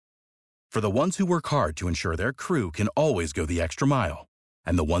For the ones who work hard to ensure their crew can always go the extra mile,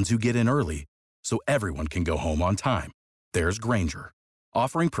 and the ones who get in early so everyone can go home on time, there's Grainger,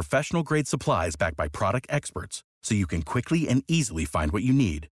 offering professional-grade supplies backed by product experts so you can quickly and easily find what you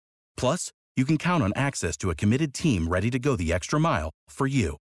need. Plus, you can count on access to a committed team ready to go the extra mile for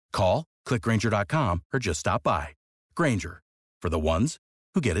you. Call, click Grainger.com, or just stop by. Grainger, for the ones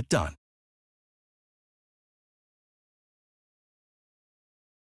who get it done.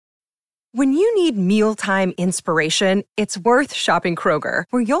 When you need mealtime inspiration, it's worth shopping Kroger,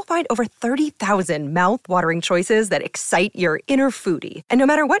 where you'll find over 30,000 mouth-watering choices that excite your inner foodie. And no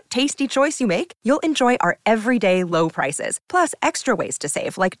matter what tasty choice you make, you'll enjoy our everyday low prices, plus extra ways to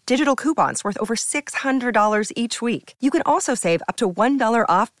save, like digital coupons worth over $600 each week. You can also save up to $1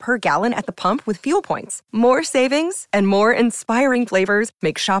 off per gallon at the pump with fuel points. More savings and more inspiring flavors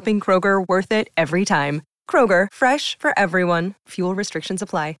make shopping Kroger worth it every time. Kroger, fresh for everyone. Fuel restrictions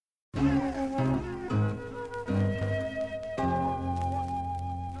apply.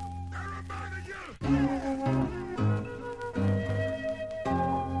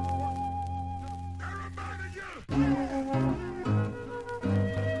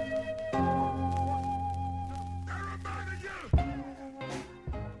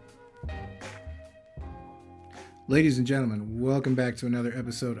 Ladies and gentlemen, welcome back to another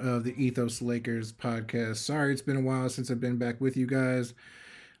episode of the Ethos Lakers podcast. Sorry, it's been a while since I've been back with you guys.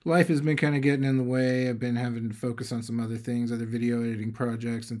 Life has been kind of getting in the way. I've been having to focus on some other things, other video editing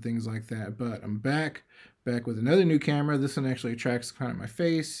projects and things like that. But I'm back with another new camera. This one actually tracks kind of my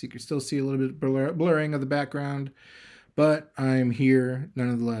face. You can still see a little bit blurring of the background, but I'm here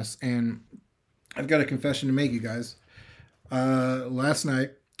nonetheless. And I've got a confession to make, you guys. Last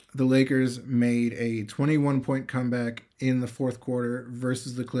night, the Lakers made a 21-point comeback in the fourth quarter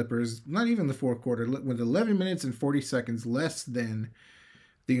versus the Clippers. Not even the fourth quarter, with 11 minutes and 40 seconds less than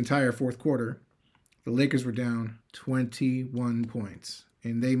the entire fourth quarter. The Lakers were down 21 points,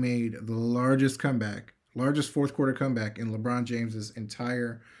 and they made the largest fourth quarter comeback in LeBron James's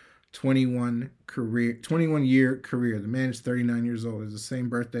entire 21-year career. The man is 39 years old. It's the same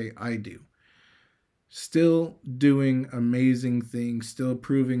birthday I do. Still doing amazing things, still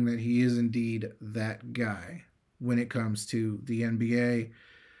proving that he is indeed that guy when it comes to the NBA.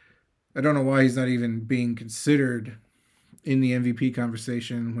 I don't know why he's not even being considered in the MVP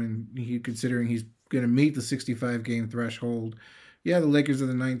conversation when considering he's going to meet the 65-game threshold. Yeah, the Lakers are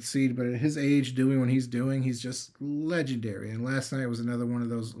the 9th seed, but at his age, doing what he's doing, he's just legendary. And last night was another one of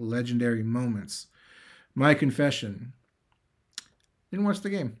those legendary moments. My confession, didn't watch the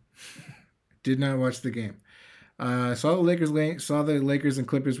game. Did not watch the game. Saw the Lakers and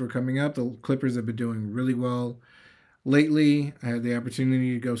Clippers were coming up. The Clippers have been doing really well lately. I had the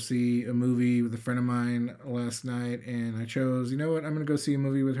opportunity to go see a movie with a friend of mine last night, and I chose, you know what, I'm going to go see a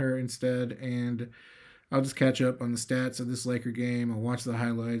movie with her instead, and I'll just catch up on the stats of this Laker game. I'll watch the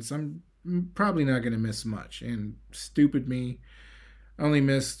highlights. I'm probably not going to miss much, and stupid me, I only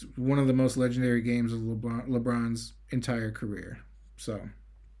missed one of the most legendary games of LeBron's entire career. So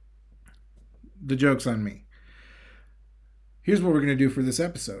the joke's on me. Here's what we're going to do for this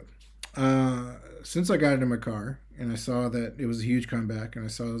episode. Since I got into my car and I saw that it was a huge comeback, and I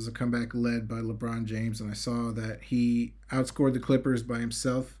saw it was a comeback led by LeBron James, and I saw that he outscored the Clippers by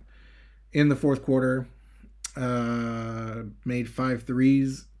himself in the fourth quarter, made 5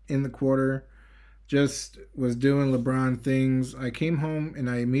 threes in the quarter, just was doing LeBron things. I came home and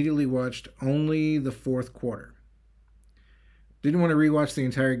I immediately watched only the fourth quarter. Didn't want to rewatch the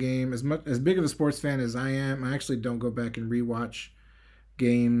entire game. As big of a sports fan as I am, I actually don't go back and rewatch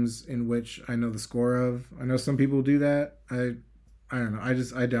games in which I know the score of. I know some people do that. I don't know.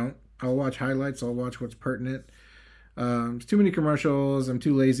 I don't. I'll watch highlights. I'll watch what's pertinent. There's too many commercials. I'm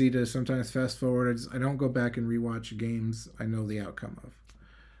too lazy to sometimes fast forward. I don't go back and rewatch games I know the outcome of.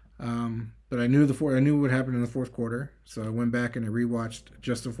 But I knew what happened in the fourth quarter, so I went back and I rewatched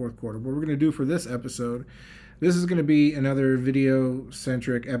just the fourth quarter. What we're going to do for this episode, this is going to be another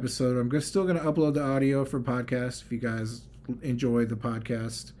video-centric episode. I'm still going to upload the audio for podcast if you guys enjoy the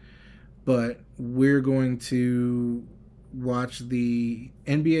podcast. But we're going to watch the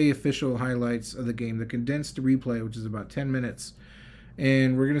NBA official highlights of the game, the condensed replay, which is about 10 minutes.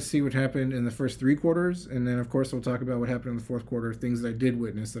 And we're going to see what happened in the first 3 quarters. And then, of course, we'll talk about what happened in the fourth quarter, things that I did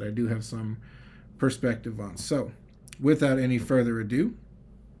witness that I do have some perspective on. So, without any further ado,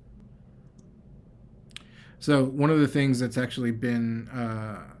 so one of the things that's actually been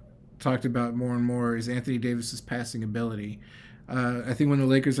talked about more and more is Anthony Davis's passing ability. I think when the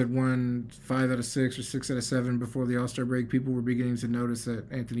Lakers had won 5 out of 6 or 6 out of 7 before the All-Star break, people were beginning to notice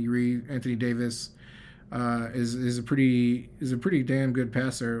that Anthony Davis is a pretty damn good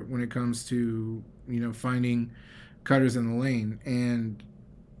passer when it comes to finding cutters in the lane, and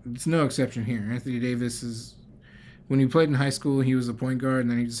it's no exception here. Anthony Davis is, when he played in high school, he was a point guard,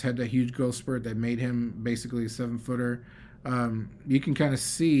 and then he just had that huge growth spurt that made him basically a 7-footer. You can kind of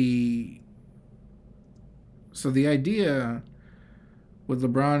see. So the idea with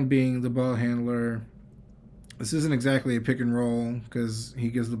LeBron being the ball handler, this isn't exactly a pick and roll because he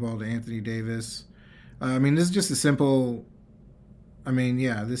gives the ball to Anthony Davis. This is just a simple.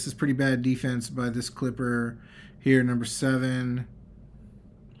 This is pretty bad defense by this Clipper here, number 7.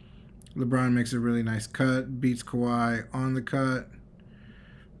 LeBron makes a really nice cut, beats Kawhi on the cut.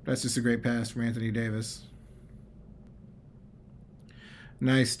 That's just a great pass from Anthony Davis.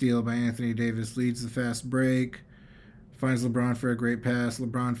 Nice steal by Anthony Davis, leads the fast break, finds LeBron for a great pass.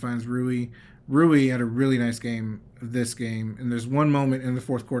 LeBron finds Rui. Rui had a really nice game this game, and there's one moment in the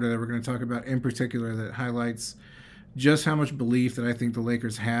fourth quarter that we're going to talk about in particular that highlights just how much belief that I think the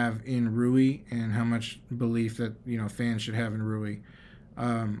Lakers have in Rui and how much belief that fans should have in Rui.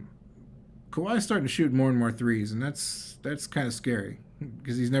 Kawhi's starting to shoot more and more threes, and that's kind of scary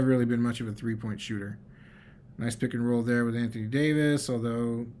because he's never really been much of a three-point shooter. Nice pick and roll there with Anthony Davis,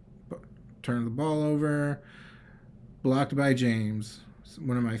 although turned the ball over. Blocked by James. It's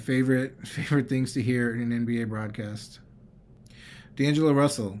one of my favorite things to hear in an NBA broadcast. D'Angelo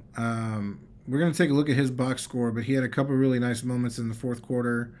Russell. We're going to take a look at his box score, but he had a couple really nice moments in the fourth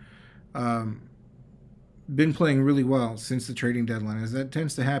quarter. Been playing really well since the trading deadline, as that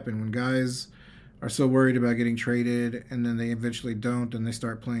tends to happen when guys are so worried about getting traded and then they eventually don't and they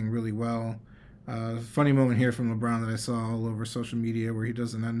start playing really well. Funny moment here from LeBron that I saw all over social media where he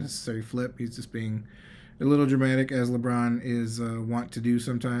does an unnecessary flip. He's just being a little dramatic, as LeBron is wont to do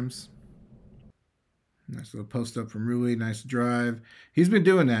sometimes. Nice little post up from Rui. Nice drive. He's been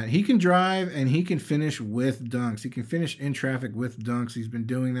doing that. He can drive and he can finish with dunks. He can finish in traffic with dunks. He's been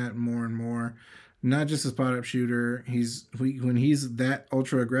doing that more and more. Not just a spot up shooter. When he's that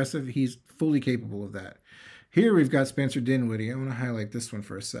ultra aggressive, he's fully capable of that. Here we've got Spencer Dinwiddie. I want to highlight this one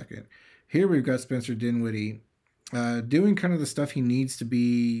for a second. Here we've got Spencer Dinwiddie doing kind of the stuff he needs to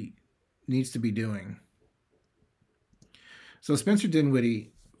be doing. So Spencer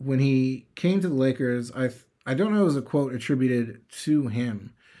Dinwiddie, when he came to the Lakers, I don't know if it was a quote attributed to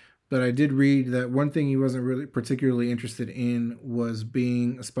him, but I did read that one thing he wasn't really particularly interested in was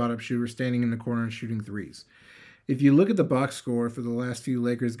being a spot-up shooter, standing in the corner and shooting threes. If you look at the box score for the last few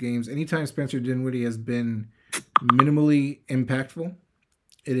Lakers games, anytime Spencer Dinwiddie has been minimally impactful,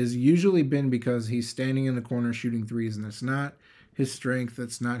 it has usually been because he's standing in the corner shooting threes, and that's not his strength.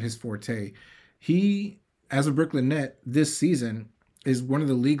 That's not his forte. He, as a Brooklyn Net this season, is one of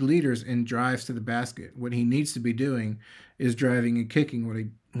the league leaders in drives to the basket. What he needs to be doing is driving and kicking.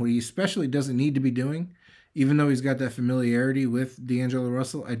 What he especially doesn't need to be doing, even though he's got that familiarity with D'Angelo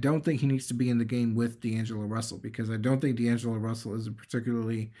Russell, I don't think he needs to be in the game with D'Angelo Russell, because I don't think D'Angelo Russell is a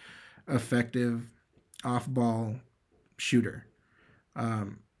particularly effective off-ball shooter.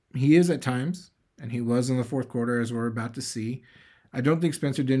 He is at times, and he was in the fourth quarter, as we're about to see. I don't think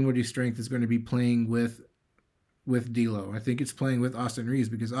Spencer Dinwiddie's strength is going to be playing with D'Lo. I think it's playing with Austin Reeves,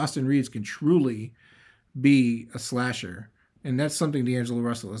 because Austin Reeves can truly be a slasher, and that's something D'Angelo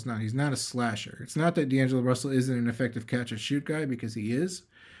Russell is not. He's not a slasher. It's not that D'Angelo Russell isn't an effective catch-and-shoot guy, because he is,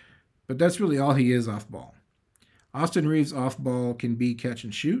 but that's really all he is off-ball. Austin Reeves off-ball can be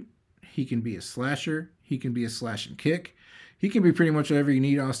catch-and-shoot. He can be a slasher. He can be a slash-and-kick. He can be pretty much whatever you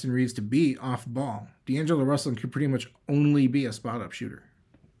need Austin Reeves to be off ball. D'Angelo Russell can pretty much only be a spot-up shooter.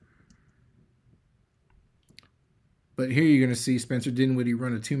 But here you're going to see Spencer Dinwiddie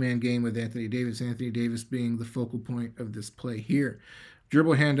run a two-man game with Anthony Davis. Anthony Davis being the focal point of this play here.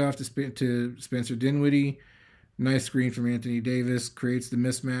 Dribble handoff to Spencer Dinwiddie. Nice screen from Anthony Davis. Creates the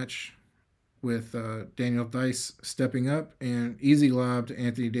mismatch with Daniel Theis stepping up. And easy lob to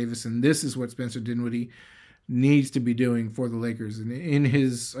Anthony Davis. And this is what Spencer Dinwiddie needs to be doing for the Lakers. And in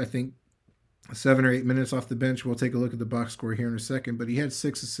his, I think, 7 or 8 minutes off the bench, we'll take a look at the box score here in a second, but he had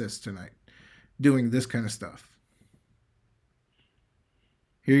 6 assists tonight doing this kind of stuff.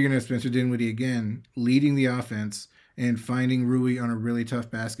 Here you're going to have Spencer Dinwiddie again leading the offense and finding Rui on a really tough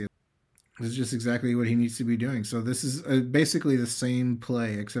basket. This is just exactly what he needs to be doing. So this is basically the same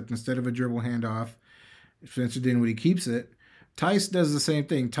play, except instead of a dribble handoff, Spencer Dinwiddie keeps it. Theis does the same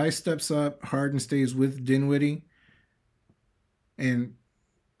thing. Theis steps up, Harden stays with Dinwiddie, and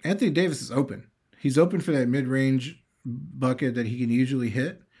Anthony Davis is open. He's open for that mid-range bucket that he can usually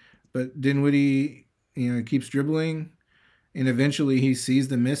hit, but Dinwiddie, keeps dribbling, and eventually he sees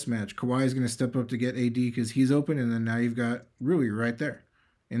the mismatch. Kawhi is going to step up to get AD because he's open, and then now you've got Rui right there,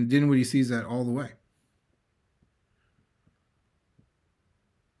 and Dinwiddie sees that all the way.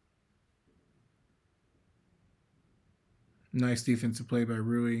 Nice defensive play by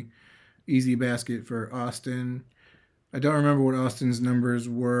Rui. Easy basket for Austin. I don't remember what Austin's numbers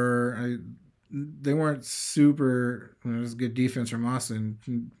were. They weren't super. It was good defense from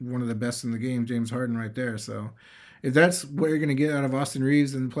Austin. One of the best in the game, James Harden, right there. So, if that's what you're going to get out of Austin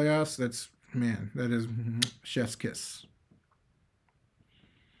Reeves in the playoffs, that is chef's kiss.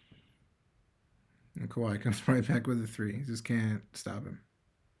 And Kawhi comes right back with a three. You just can't stop him.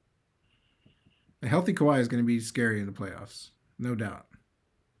 A healthy Kawhi is going to be scary in the playoffs, no doubt.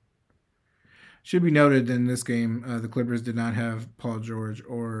 Should be noted in this game, the Clippers did not have Paul George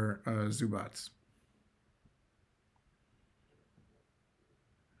or Zubats.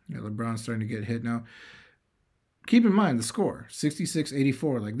 Yeah, LeBron's starting to get hit now. Keep in mind the score,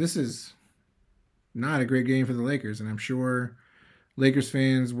 66-84. Like, this is not a great game for the Lakers, and I'm sure Lakers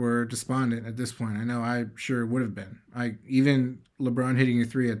fans were despondent at this point. I know I sure would have been. Even LeBron hitting a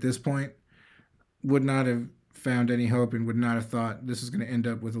three at this point would not have found any hope and would not have thought this is going to end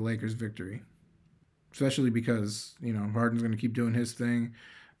up with a Lakers victory. Especially because, Harden's going to keep doing his thing.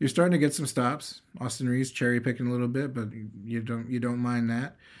 You're starting to get some stops. Austin Reeves cherry picking a little bit, but you don't mind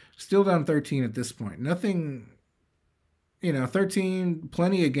that. Still down 13 at this point. Nothing, 13,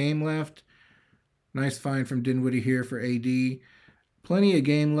 plenty of game left. Nice find from Dinwiddie here for AD. Plenty of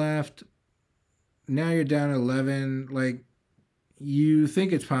game left. Now you're down 11. Like, you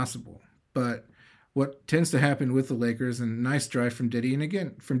think it's possible, but what tends to happen with the Lakers, and nice drive from Dinwiddie,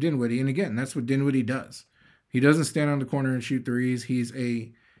 and again, that's what Dinwiddie does. He doesn't stand on the corner and shoot threes. He's a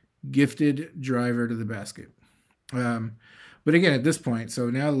gifted driver to the basket. But again, at this point, so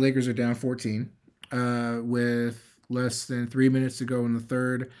now the Lakers are down 14 with less than 3 minutes to go in the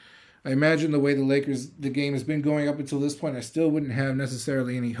third. I imagine the way the game has been going up until this point, I still wouldn't have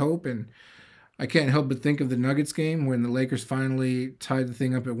necessarily any hope, and I can't help but think of the Nuggets game when the Lakers finally tied the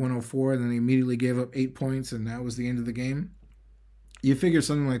thing up at 104 and then they immediately gave up 8 points and that was the end of the game. You figure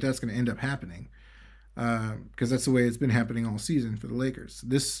something like that's going to end up happening because that's the way it's been happening all season for the Lakers.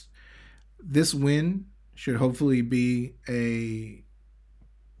 This win should hopefully be a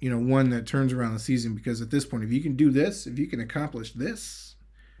one that turns around the season, because at this point, if you can do this, if you can accomplish this,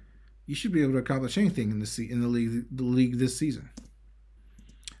 you should be able to accomplish anything in the league this season.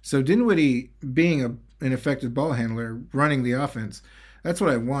 So Dinwiddie being an effective ball handler, running the offense, that's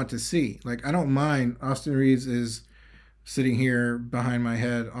what I want to see. Like, I don't mind Austin Reeves is sitting here behind my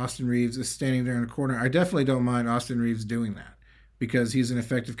head. Austin Reeves is standing there in the corner. I definitely don't mind Austin Reeves doing that because he's an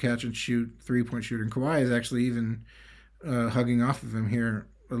effective catch and shoot three-point shooter. And Kawhi is actually even hugging off of him here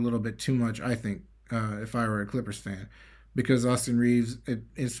a little bit too much, I think, if I were a Clippers fan. Because Austin Reeves,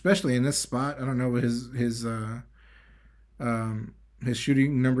 especially in this spot, I don't know what his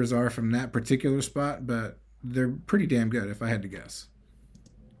shooting numbers are from that particular spot, but they're pretty damn good if I had to guess.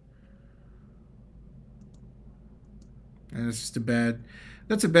 And it's just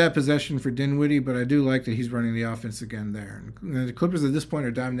that's a bad possession for Dinwiddie, but I do like that he's running the offense again there. And the Clippers at this point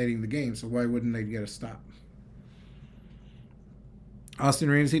are dominating the game, so why wouldn't they get a stop? Austin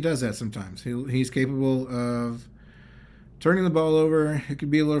Reeves, he does that sometimes. He's capable of turning the ball over. It could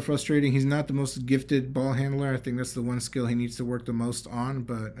be a little frustrating. He's not the most gifted ball handler. I think that's the one skill he needs to work the most on,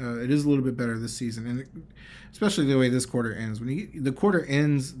 but it is a little bit better this season, and especially the way this quarter ends. When the quarter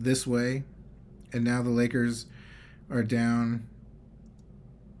ends this way, and now the Lakers are down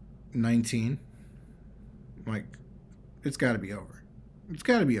 19, like, it's got to be over. It's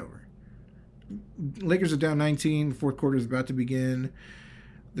got to be over. Lakers are down 19. The fourth quarter is about to begin.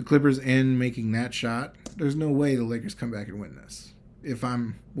 The Clippers end making that shot. There's no way the Lakers come back and win this if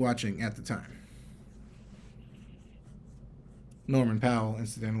I'm watching at the time. Norman Powell,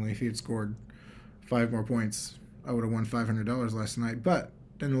 incidentally, if he had scored 5 more points, I would have won $500 last night. But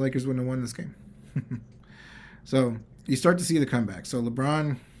then the Lakers wouldn't have won this game. So you start to see the comeback. So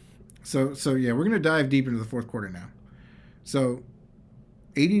LeBron, so yeah, we're going to dive deep into the fourth quarter now. So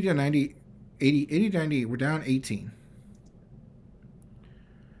 80-90, we're down 18.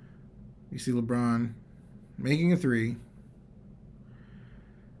 You see LeBron making a three.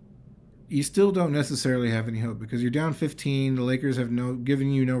 You still don't necessarily have any hope because you're down 15. The Lakers have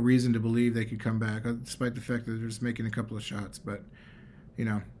given you no reason to believe they could come back, despite the fact that they're just making a couple of shots. But,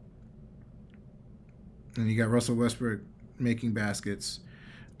 and you got Russell Westbrook making baskets.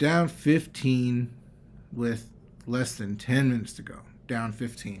 Down 15 with less than 10 minutes to go. Down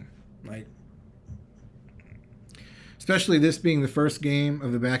 15. Like, especially this being the first game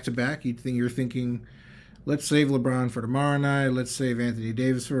of the back-to-back, you're thinking, let's save LeBron for tomorrow night. Let's save Anthony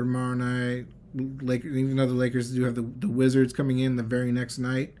Davis for tomorrow night. Even though the Lakers do have the Wizards coming in the very next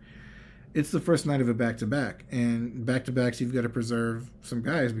night, it's the first night of a back-to-back. And back-to-backs, you've got to preserve some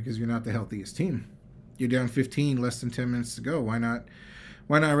guys because you're not the healthiest team. You're down 15, less than 10 minutes to go. Why not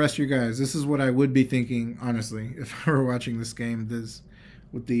rest your guys? This is what I would be thinking, honestly, if I were watching this game. This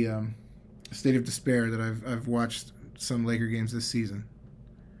with the state of despair that I've watched some Laker games this season.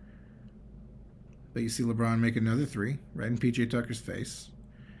 But you see LeBron make another three right in PJ Tucker's face.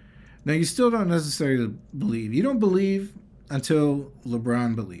 Now, you still don't necessarily believe. You don't believe until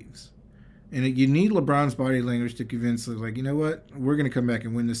LeBron believes. And you need LeBron's body language to convince, like, you know what? We're going to come back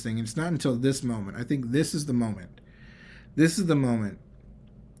and win this thing. And it's not until this moment. I think this is the moment. This is the moment.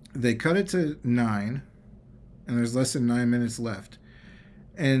 They cut it to 9, and there's less than 9 minutes left.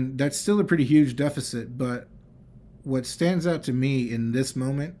 And that's still a pretty huge deficit. But what stands out to me in this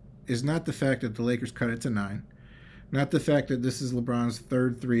moment is not the fact that the Lakers cut it to 9. Not the fact that this is LeBron's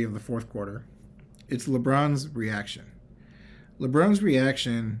third three of the fourth quarter. It's LeBron's reaction. LeBron's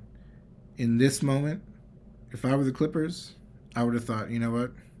reaction in this moment, if I were the Clippers, I would have thought, you know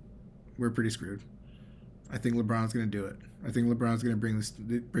what? We're pretty screwed. I think LeBron's going to do it. I think LeBron's going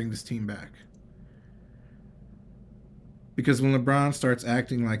to bring this team back. Because when LeBron starts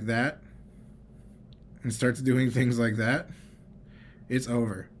acting like that and starts doing things like that, it's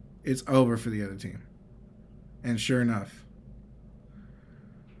over. It's over for the other team. And sure enough,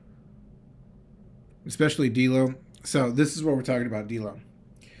 especially D'Lo. So this is what we're talking about, D'Lo.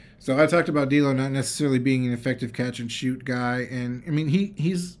 So I talked about D'Lo not necessarily being an effective catch and shoot guy, and I mean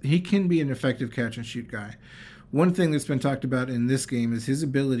he can be an effective catch and shoot guy. One thing that's been talked about in this game is his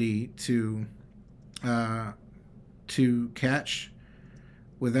ability to catch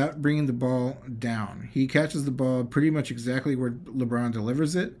without bringing the ball down. He catches the ball pretty much exactly where LeBron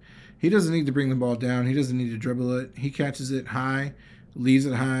delivers it. He doesn't need to bring the ball down. He doesn't need to dribble it. He catches it high, leaves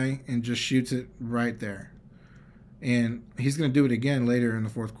it high, and just shoots it right there. And he's going to do it again later in the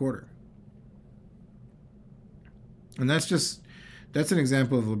fourth quarter. And that's an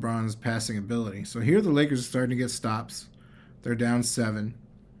example of LeBron's passing ability. So here the Lakers are starting to get stops. They're down 7.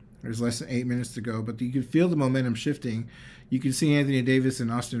 There's less than 8 minutes to go, but you can feel the momentum shifting. You can see Anthony Davis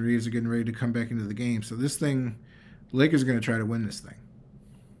and Austin Reeves are getting ready to come back into the game. So this thing, the Lakers are going to try to win this thing.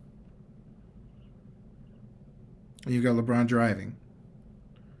 And you've got LeBron driving.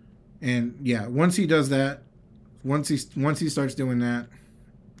 And yeah, once he does that, once he starts doing that,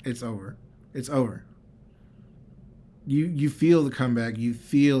 it's over. It's over. You feel the comeback. You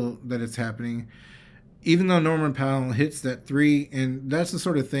feel that it's happening. Even though Norman Powell hits that 3, and that's the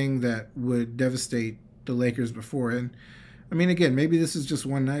sort of thing that would devastate the Lakers before. And I mean, again, maybe this is just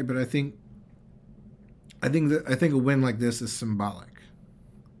one night, but I think a win like this is symbolic,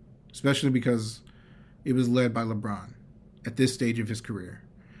 especially because it was led by LeBron at this stage of his career.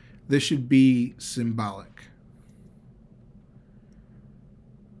 This should be symbolic.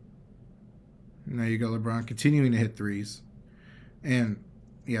 Now you got LeBron continuing to hit threes. And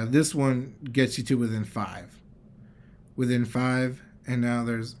yeah, this one gets you to within 5. Within 5, and now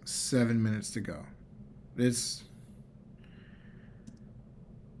there's 7 minutes to go. The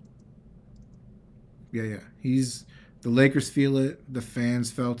Lakers feel it. The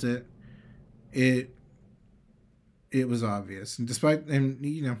fans felt it. It was obvious. And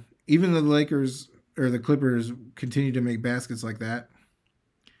even though the Lakers or the Clippers continue to make baskets like that,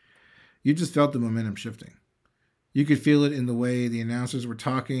 you just felt the momentum shifting. You could feel it in the way the announcers were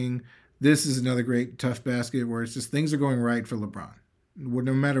talking. This is another great tough basket where it's just things are going right for LeBron.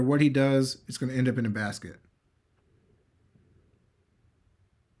 No matter what he does, it's going to end up in a basket.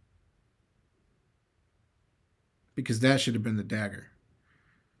 Because that should have been the dagger.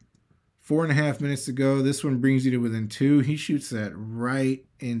 4.5 minutes to go. This one brings you to within 2. He shoots that right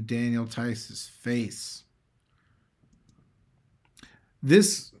in Daniel Theis's face.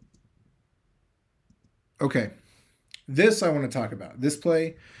 This I want to talk about. This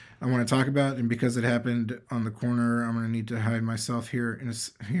play I want to talk about, and because it happened on the corner, I'm going to need to hide myself here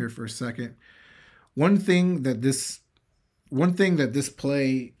for a second. One thing that this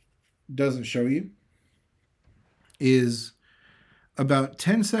play doesn't show you is about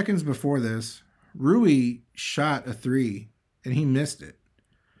 10 seconds before this, Rui shot a 3 and he missed it.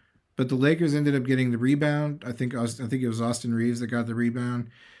 But the Lakers ended up getting the rebound. I think it was Austin Reeves that got the rebound.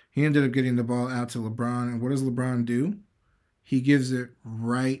 He ended up getting the ball out to LeBron. And what does LeBron do? He gives it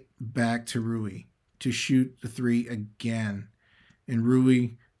right back to Rui to shoot the 3 again. And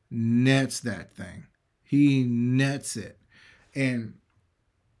Rui nets that thing. He nets it. And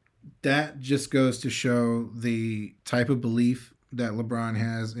that just goes to show the type of belief that LeBron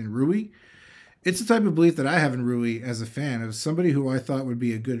has in Rui. It's the type of belief that I have in Rui as a fan, of somebody who I thought would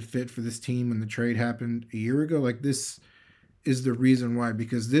be a good fit for this team when the trade happened a year ago. Like, this is the reason why,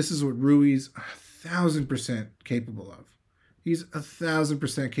 because this is what Rui's 1,000% capable of. He's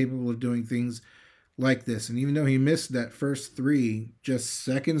 1,000% capable of doing things like this. And even though he missed that first three just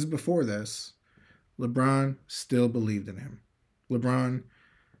seconds before this, LeBron still believed in him. LeBron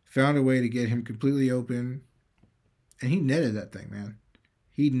found a way to get him completely open, and he netted that thing, man.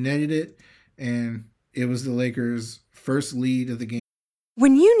 He netted it, and it was the Lakers' first lead of the game.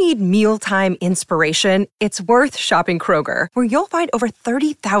 When you need mealtime inspiration, it's worth shopping Kroger, where you'll find over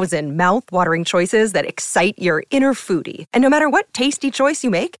 30,000 mouth-watering choices that excite your inner foodie. And no matter what tasty choice you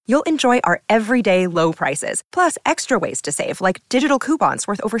make, you'll enjoy our everyday low prices, plus extra ways to save, like digital coupons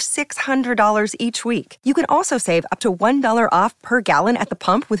worth over $600 each week. You can also save up to $1 off per gallon at the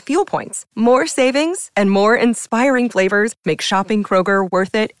pump with fuel points. More savings and more inspiring flavors make shopping Kroger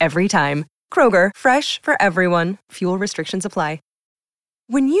worth it every time. Kroger, fresh for everyone. Fuel restrictions apply.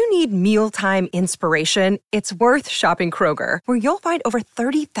 When you need mealtime inspiration, it's worth shopping Kroger, where you'll find over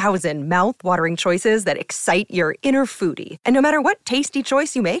 30,000 mouth-watering choices that excite your inner foodie. And no matter what tasty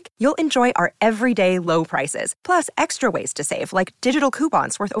choice you make, you'll enjoy our everyday low prices, plus extra ways to save, like digital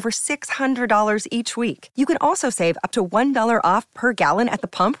coupons worth over $600 each week. You can also save up to $1 off per gallon at the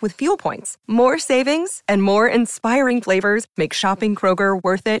pump with fuel points. More savings and more inspiring flavors make shopping Kroger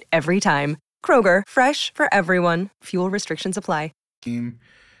worth it every time. Kroger, fresh for everyone. Fuel restrictions apply.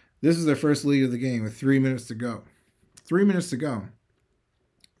 This is their first lead of the game with 3 minutes to go. 3 minutes to go.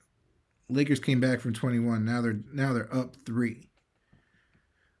 Lakers came back from 21. Now they're up 3.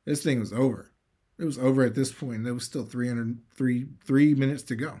 This thing was over. It was over at this point. There was still 3 minutes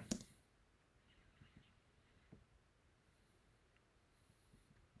to go.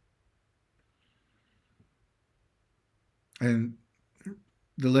 And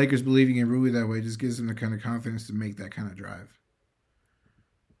the Lakers believing in Rui that way just gives them the kind of confidence to make that kind of drive.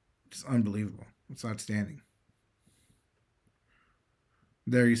 It's unbelievable. It's outstanding.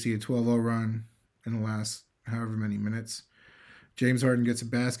 There you see a 12-0 run in the last however many minutes. James Harden gets a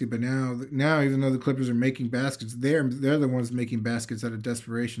basket, but now even though the Clippers are making baskets, they're the ones making baskets out of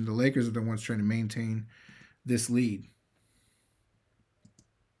desperation. The Lakers are the ones trying to maintain this lead.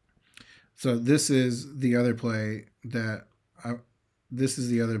 So this is the other play that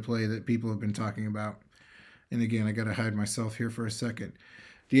people have been talking about. And again, I got to hide myself here for a second.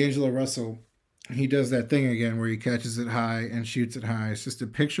 D'Angelo Russell, he does that thing again where he catches it high and shoots it high. It's just a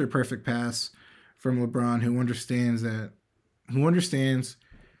picture-perfect pass from LeBron, who understands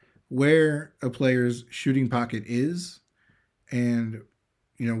where a player's shooting pocket is, and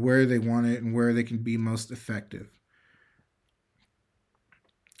where they want it and where they can be most effective.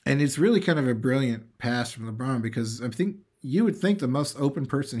 And it's really kind of a brilliant pass from LeBron, because I think you would think the most open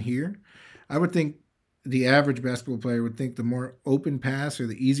person here, I would think the average basketball player would think the more open pass or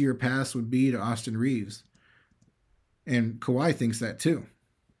the easier pass would be to Austin Reeves. And Kawhi thinks that too,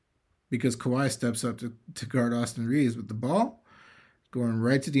 because Kawhi steps up to guard Austin Reeves with the ball going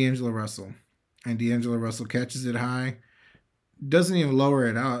right to D'Angelo Russell. And D'Angelo Russell catches it high, doesn't even lower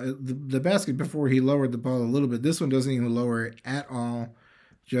it out. The basket before, he lowered the ball a little bit. This one doesn't even lower it at all,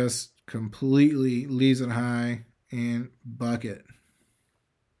 just completely leaves it high and bucket.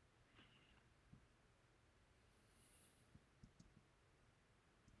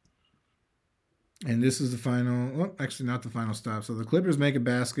 And this is the final, well, actually not the final stop. So the Clippers make a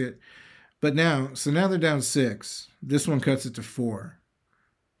basket, but now they're down 6. This one cuts it to 4.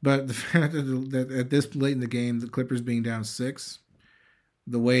 But the fact that at this late in the game, the Clippers being down 6,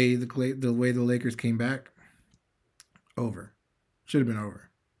 the way the Lakers came back, over. Should have been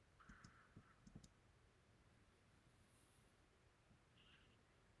over.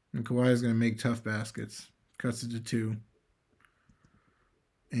 And Kawhi is going to make tough baskets. Cuts it to 2.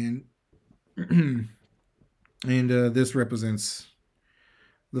 And this represents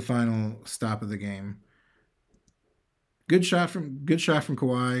the final stop of the game. Good shot from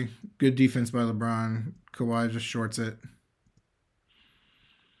Kawhi. Good defense by LeBron. Kawhi just shorts it.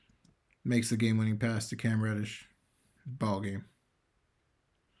 Makes the game-winning pass to Cam Reddish. Ball game.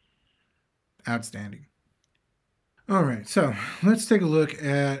 Outstanding. All right, so let's take a look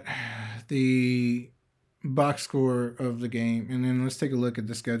at the box score of the game, and then let's take a look at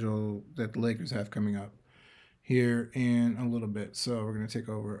the schedule that the Lakers have coming up here in a little bit. So we're going to take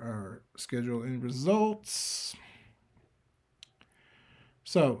over our schedule and results.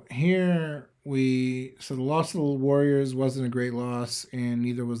 So here the loss to the Warriors wasn't a great loss, and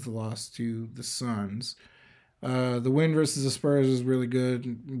neither was the loss to the Suns. The win versus the Spurs was really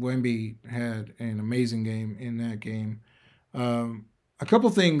good. Wemby had an amazing game in that game. A couple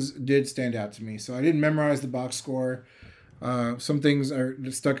things did stand out to me. So I didn't memorize the box score. Some things are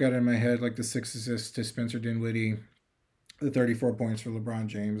stuck out in my head, like the 6 assists to Spencer Dinwiddie, the 34 points for LeBron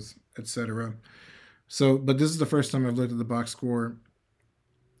James, etc. So, but this is the first time I've looked at the box score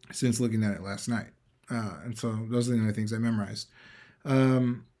since looking at it last night. And so those are the only things I memorized.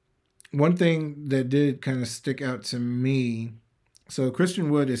 One thing that did kind of stick out to me, so Christian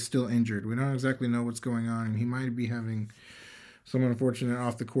Wood is still injured. We don't exactly know what's going on, and he might be having some unfortunate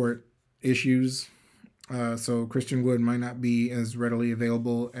off-the-court issues. So Christian Wood might not be as readily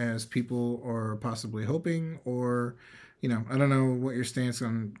available as people are possibly hoping, or, I don't know what your stance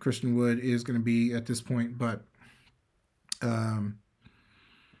on Christian Wood is going to be at this point, but I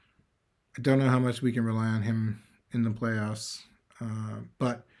don't know how much we can rely on him in the playoffs.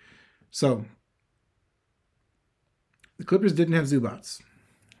 So the Clippers didn't have Zubats,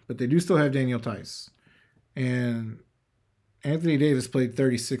 but they do still have Daniel Tice. And Anthony Davis played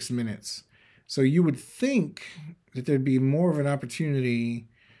 36 minutes. So you would think that there'd be more of an opportunity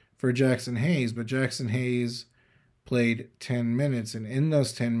for Jackson Hayes, but Jackson Hayes played 10 minutes. And in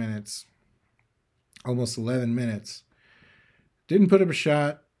those 10 minutes, almost 11 minutes, didn't put up a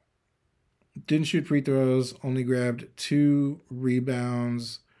shot, didn't shoot free throws, only grabbed 2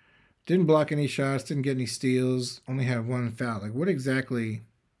 rebounds, didn't block any shots, didn't get any steals, only had 1 foul. Like, what exactly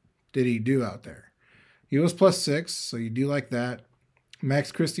did he do out there? He was +6, so you do like that.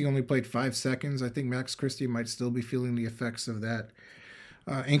 Max Christie only played 5 seconds. I think Max Christie might still be feeling the effects of that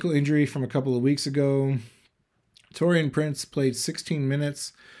ankle injury from a couple of weeks ago. Taurean Prince played 16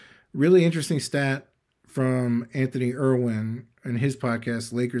 minutes. Really interesting stat from Anthony Irwin in his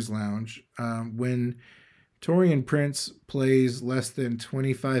podcast, Lakers Lounge. When Taurean Prince plays less than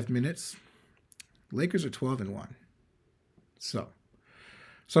 25 minutes, Lakers are 12-1. So,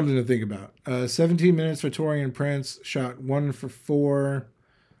 something to think about. 17 minutes for Taurean Prince, shot 1 for 4,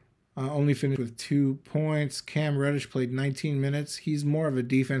 only finished with 2 points. Cam Reddish played 19 minutes. He's more of a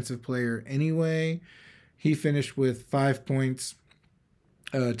defensive player anyway. He finished with 5 points,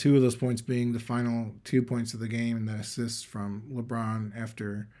 2 of those points being the final 2 points of the game and the assist from LeBron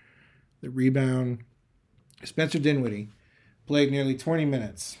after the rebound. Spencer Dinwiddie played nearly 20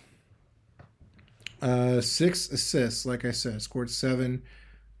 minutes. 6 assists, like I said, scored 7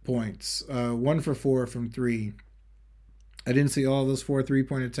 points. 1 for 4 from 3. I didn't see all those 4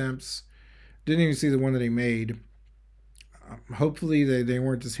 3-point attempts. Didn't even see the one that he made. Hopefully they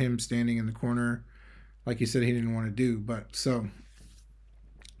weren't just him standing in the corner like he said he didn't want to do. But so,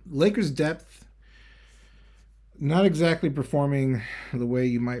 Lakers depth, not exactly performing the way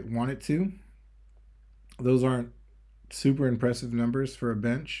you might want it to. Those aren't super impressive numbers for a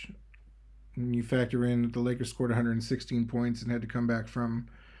bench. When you factor in that the Lakers scored 116 points and had to come back from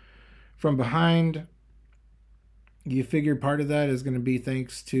behind, you figure part of that is going to be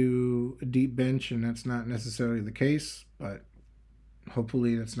thanks to a deep bench, and that's not necessarily the case, but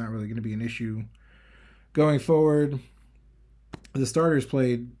hopefully that's not really going to be an issue going forward. The starters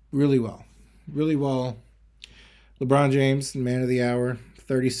played really well. Really well. LeBron James, man of the hour,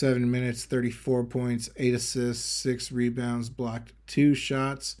 37 minutes, 34 points, 8 assists, 6 rebounds, blocked 2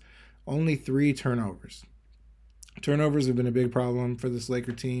 shots, only 3 turnovers. Turnovers have been a big problem for this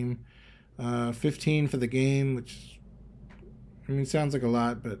Laker team. 15 for the game, which, sounds like a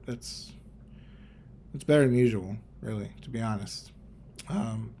lot, but it's better than usual, really, to be honest.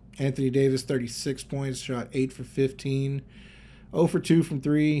 Anthony Davis, 36 points, shot 8 for 15. 0 for 2 from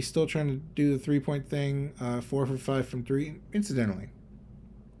 3. Still trying to do the 3-point thing. 4 for 5 from 3. Incidentally,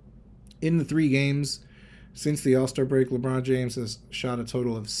 in the 3 games since the All-Star break, LeBron James has shot a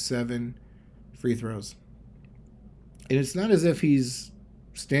total of 7 free throws. And it's not as if he's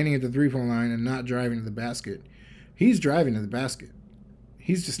standing at the 3-point line and not driving to the basket. He's driving to the basket.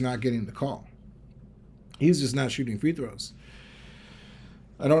 He's just not getting the call. He's just not shooting free throws.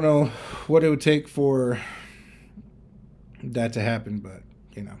 I don't know what it would take for that to happen, but,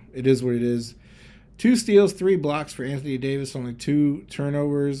 it is what it is. 2 steals, 3 blocks for Anthony Davis, only 2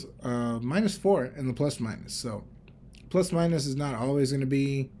 turnovers, -4 in the plus-minus. So, plus-minus is not always going to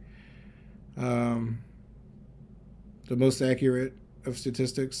be the most accurate of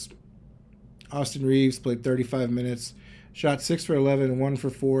statistics. Austin Reeves played 35 minutes, shot 6 for 11, 1 for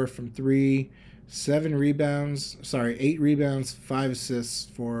 4 from 3, 8 rebounds, 5 assists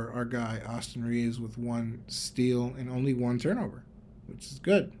for our guy, Austin Reeves, with 1 steal and only 1 turnover, which is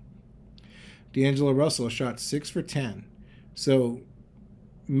good. D'Angelo Russell shot 6 for 10. So,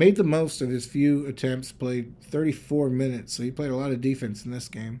 made the most of his few attempts, played 34 minutes. So, he played a lot of defense in this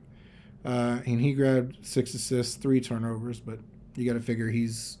game. And he grabbed 6 assists, 3 turnovers, but you got to figure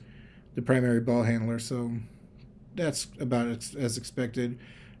he's the primary ball handler. So, that's about as expected.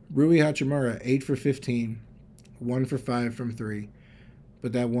 Rui Hachimura, 8 for 15, 1 for 5 from 3.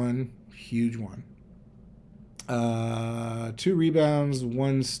 But that one, huge one. 2 rebounds,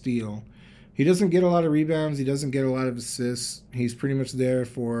 1 steal. He doesn't get a lot of rebounds. He doesn't get a lot of assists. He's pretty much there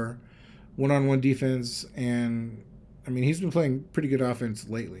for one-on-one defense, and I mean, he's been playing pretty good offense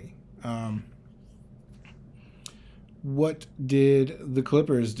lately. What did the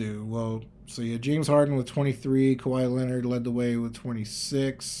Clippers do? Well, so you had James Harden with 23, Kawhi Leonard led the way with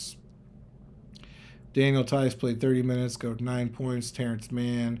 26. Daniel Tice played 30 minutes, got 9 points. Terrence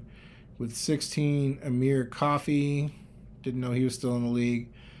Mann with 16. Amir Coffey, didn't know he was still in the league,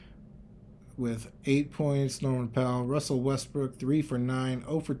 with 8 points. Norman Powell. Russell Westbrook, 3 for 9,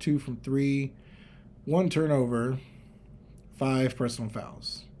 0 for 2 from 3, 1 turnover, 5 personal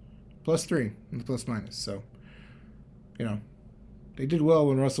fouls. +3 in the plus minus. So, they did well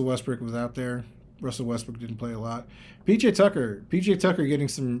when Russell Westbrook was out there. Russell Westbrook didn't play a lot. PJ Tucker getting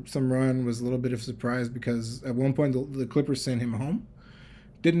some run was a little bit of a surprise because at one point the Clippers sent him home.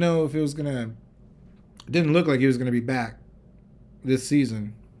 Didn't know if it was didn't look like he was gonna be back this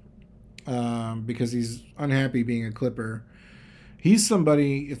season because he's unhappy being a Clipper. He's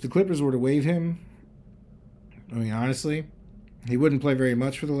somebody, if the Clippers were to waive him, I mean, honestly, he wouldn't play very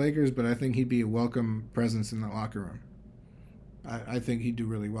much for the Lakers, but I think he'd be a welcome presence in the locker room. I think he'd do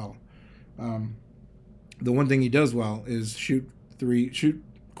really well. The one thing he does well is shoot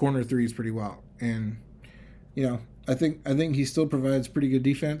corner threes pretty well, and I think he still provides pretty good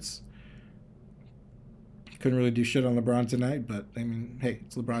defense. Couldn't really do shit on LeBron tonight, but I mean, hey,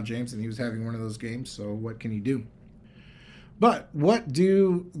 it's LeBron James, and he was having one of those games, so what can he do? But what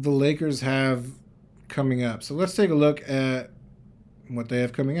do the Lakers have coming up? So let's take a look at what they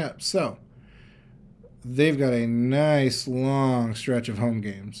have coming up. So they've got a nice long stretch of home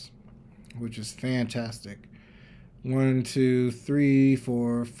games, which is fantastic. 1, 2, 3,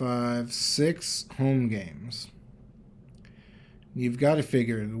 4, 5, 6 home games. You've got to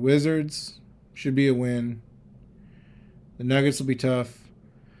figure the Wizards should be a win. The Nuggets will be tough.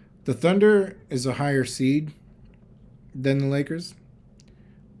 The Thunder is a higher seed than the Lakers,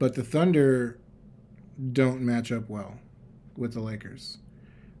 but the Thunder don't match up well with the Lakers.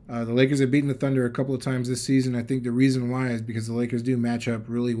 The Lakers have beaten the Thunder a couple of times this season. I think the reason why is because the Lakers do match up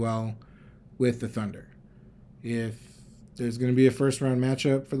really well with the Thunder. If there's going to be a first-round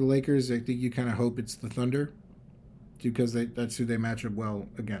matchup for the Lakers, I think you kind of hope it's the Thunder because that's who they match up well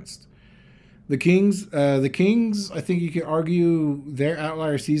against. The Kings, I think you could argue their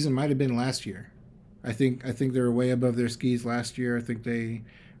outlier season might have been last year. I think they were way above their skis last year. I think they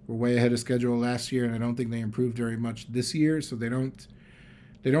were way ahead of schedule last year, and I don't think they improved very much this year, so they don't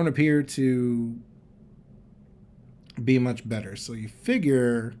appear to be much better. So you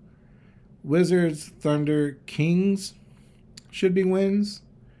figure Wizards, Thunder, Kings should be wins.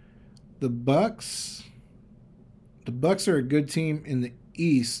 The Bucks are a good team in the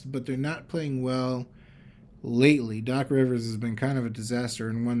East, but they're not playing well lately. Doc Rivers has been kind of a disaster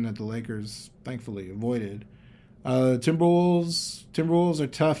and one that the Lakers thankfully avoided. Timberwolves are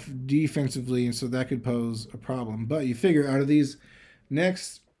tough defensively, and so that could pose a problem. But you figure out of these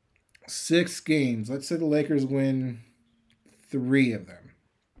next 6 games, let's say the Lakers win 3 of them.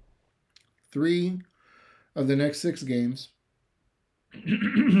 3 of the next 6 games.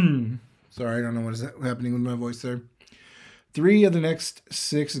 Sorry, I don't know what is happening with my voice there. 3 of the next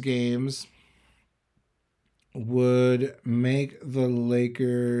 6 games would make the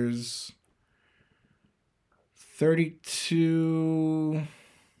Lakers 35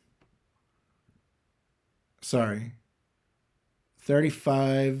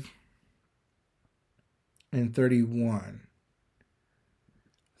 and 31.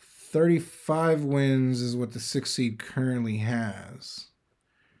 35 wins is what the 6th seed currently has.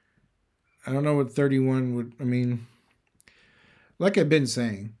 I don't know what 31 would... I mean, like I've been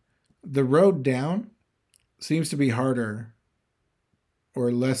saying, the road down seems to be harder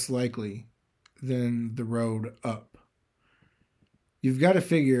or less likely than the road up. You've got to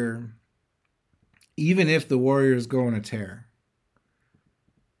figure, even if the Warriors go on a tear,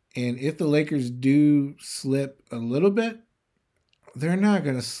 and if the Lakers do slip a little bit, they're not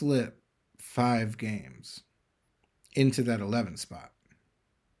going to slip 5 games into that 11 spot.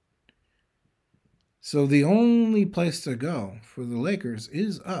 So the only place to go for the Lakers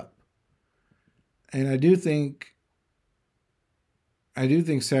is up. And I do think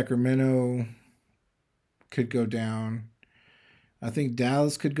Sacramento could go down. I think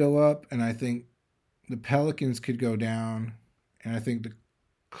Dallas could go up, and I think the Pelicans could go down, and I think the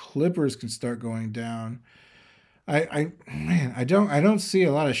Clippers can start going down. I don't see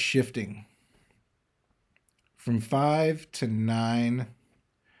a lot of shifting from 5 to 9.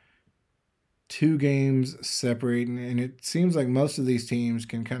 2 games separating, and it seems like most of these teams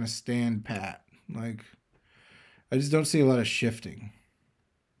can kind of stand pat. Like, I just don't see a lot of shifting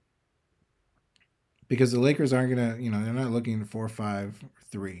because the Lakers aren't gonna, they're not looking to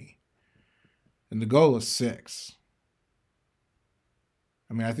 4-5-3. And the goal is 6.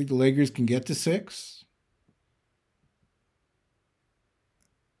 I mean, I think the Lakers can get to 6.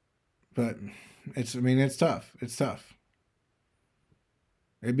 But it's tough. It's tough.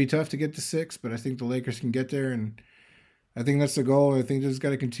 It'd be tough to get to 6, but I think the Lakers can get there, and I think that's the goal. I think they just got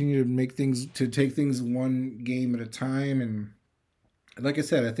to continue to take things one game at a time. And like I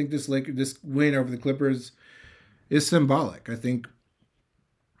said, I think this win over the Clippers is symbolic. I think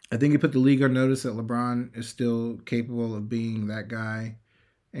it put the league on notice that LeBron is still capable of being that guy.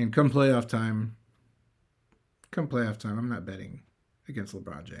 And come playoff time, I'm not betting against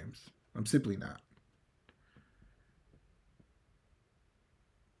LeBron James. I'm simply not.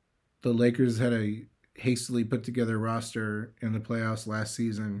 The Lakers had a hastily put together roster in the playoffs last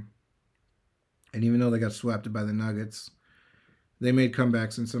season. And even though they got swept by the Nuggets, they made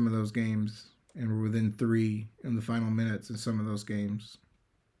comebacks in some of those games and were within 3 in the final minutes in some of those games.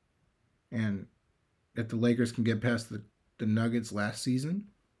 And if the Lakers can get past the Nuggets last season,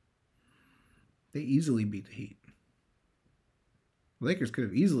 they easily beat the Heat. The Lakers could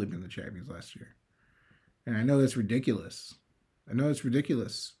have easily been the champions last year. And I know that's ridiculous. I know it's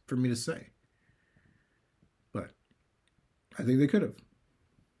ridiculous for me to say. But I think they could have.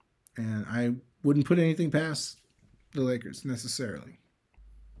 And I wouldn't put anything past the Lakers necessarily.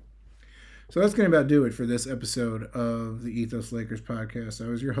 So that's going to about do it for this episode of the Ethos Lakers podcast. I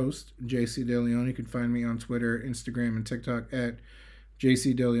was your host, JC DeLeon. You can find me on Twitter, Instagram, and TikTok at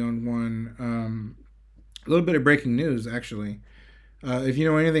JCDeLeon1. A little bit of breaking news, actually. If you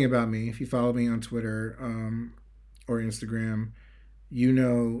know anything about me, if you follow me on Twitter or Instagram, you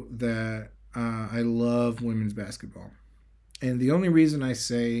know that I love women's basketball. And the only reason I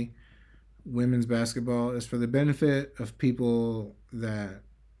say women's basketball is for the benefit of people that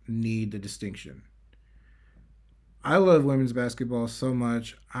need the distinction. I love women's basketball so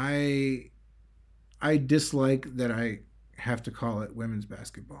much. I dislike that I have to call it women's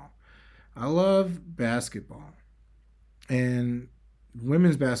basketball. I love basketball. And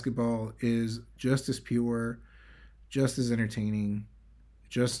women's basketball is just as pure, just as entertaining,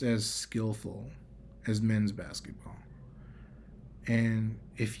 just as skillful as men's basketball. And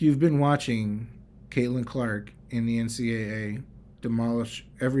if you've been watching Caitlin Clark in the NCAA demolish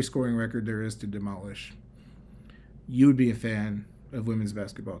every scoring record there is to demolish, you would be a fan of women's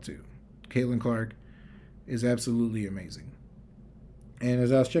basketball too. Caitlin Clark is absolutely amazing. And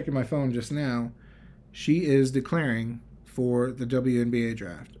as I was checking my phone just now, she is declaring for the WNBA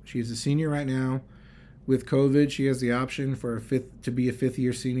draft. She's a senior right now. With COVID, she has the option for to be a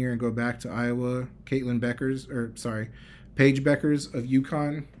fifth-year senior and go back to Iowa. Paige Beckers of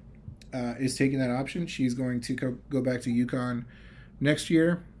UConn is taking that option. She's going to go back to UConn next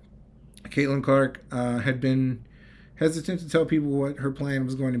year. Caitlin Clark had been hesitant to tell people what her plan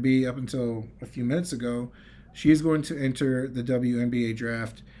was going to be up until a few minutes ago. She is going to enter the WNBA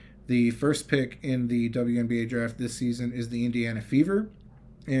draft. The first pick in the WNBA draft this season is the Indiana Fever.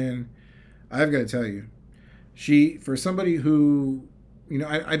 And I've got to tell you, for somebody who,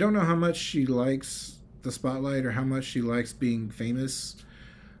 I don't know how much she likes the spotlight or how much she likes being famous.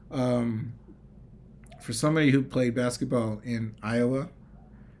 For somebody who played basketball in Iowa,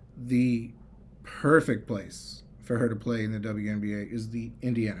 the perfect place for her to play in the WNBA is the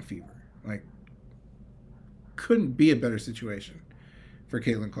Indiana Fever. Like, couldn't be a better situation for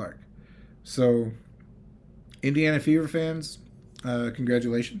Caitlin Clark. So, Indiana Fever fans,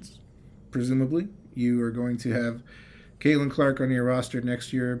 congratulations. Presumably, you are going to have Caitlin Clark on your roster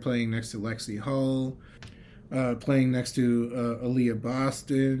next year, playing next to Lexi Hull, playing next to Aaliyah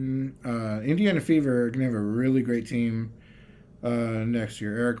Boston. Indiana Fever are going to have a really great team next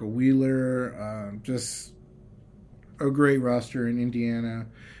year. Erica Wheeler, just a great roster in Indiana.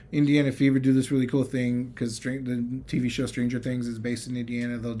 Indiana Fever do this really cool thing because the TV show Stranger Things is based in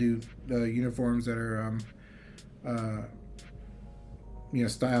Indiana. They'll do the uniforms that are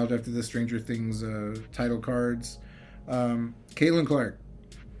styled after the Stranger Things title cards. Caitlin Clark,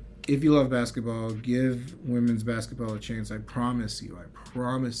 if you love basketball, give women's basketball a chance. I promise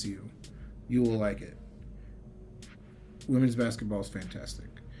you, you will like it. Women's basketball is fantastic.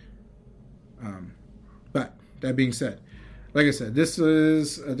 But that being said, like I said,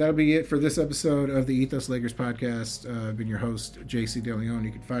 that'll be it for this episode of the Ethos Lakers podcast. I've been your host, JC DeLeon.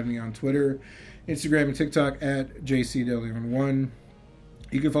 You can find me on Twitter, Instagram, and TikTok at JCDeLeon1.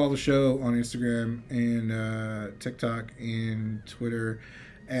 You can follow the show on Instagram and TikTok and Twitter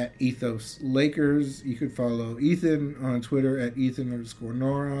at Ethos Lakers. You could follow Ethan on Twitter at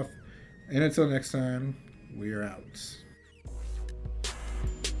Ethan_Noroff. And until next time, we are out.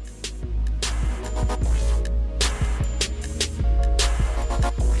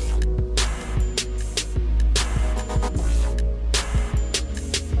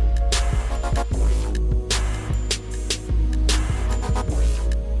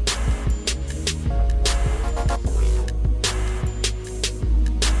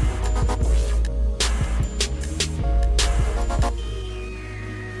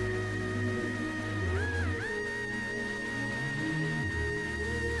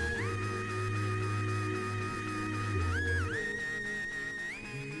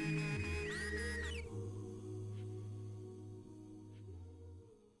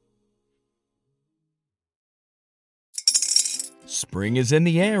 Spring is in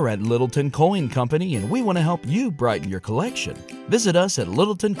the air at Littleton Coin Company, and we want to help you brighten your collection. Visit us at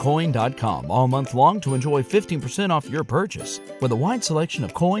littletoncoin.com all month long to enjoy 15% off your purchase. With a wide selection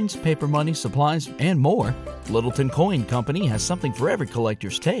of coins, paper money, supplies, and more, Littleton Coin Company has something for every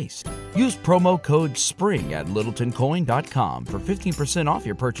collector's taste. Use promo code SPRING at littletoncoin.com for 15% off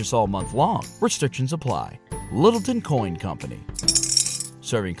your purchase all month long. Restrictions apply. Littleton Coin Company.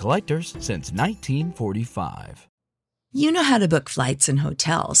 Serving collectors since 1945. You know how to book flights and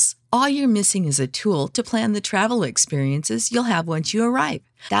hotels. All you're missing is a tool to plan the travel experiences you'll have once you arrive.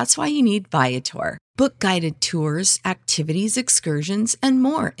 That's why you need Viator. Book guided tours, activities, excursions, and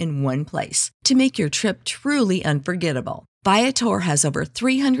more in one place to make your trip truly unforgettable. Viator has over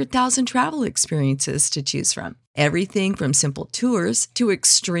 300,000 travel experiences to choose from. Everything from simple tours to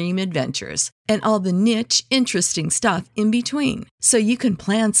extreme adventures and all the niche, interesting stuff in between. So you can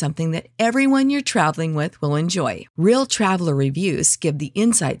plan something that everyone you're traveling with will enjoy. Real traveler reviews give the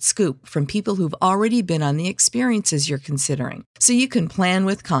inside scoop from people who've already been on the experiences you're considering. So you can plan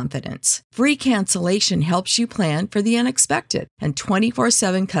with confidence. Free cancellation helps you plan for the unexpected. And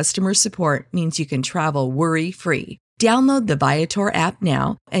 24/7 customer support means you can travel worry-free. Download the Viator app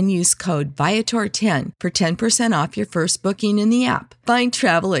now and use code Viator10 for 10% off your first booking in the app. Find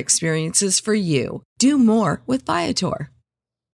travel experiences for you. Do more with Viator.